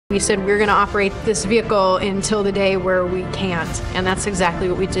We said we're going to operate this vehicle until the day where we can't, and that's exactly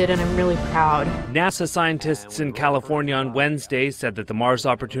what we did, and I'm really proud. NASA scientists in California on Wednesday said that the Mars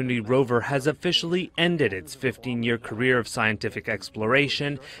Opportunity Rover has officially ended its 15-year career of scientific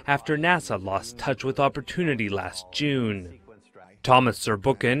exploration after NASA lost touch with Opportunity last June. Thomas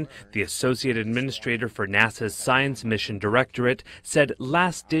Zurbuchen, the Associate Administrator for NASA's Science Mission Directorate, said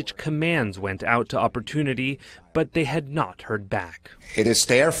last-ditch commands went out to Opportunity, but they had not heard back. It is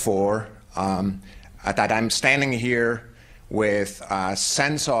therefore that I'm standing here with a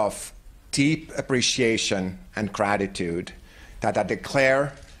sense of deep appreciation and gratitude that I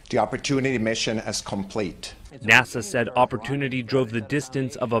declare the Opportunity mission as complete. NASA said Opportunity drove the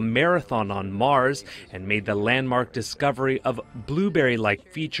distance of a marathon on Mars and made the landmark discovery of blueberry-like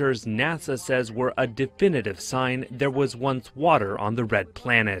features NASA says were a definitive sign there was once water on the red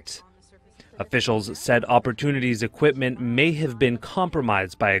planet. Officials said Opportunity's equipment may have been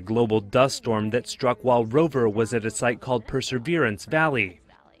compromised by a global dust storm that struck while rover was at a site called Perseverance Valley.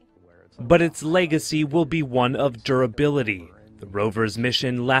 But its legacy will be one of durability, the rover's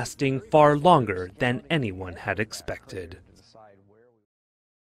mission lasting far longer than anyone had expected.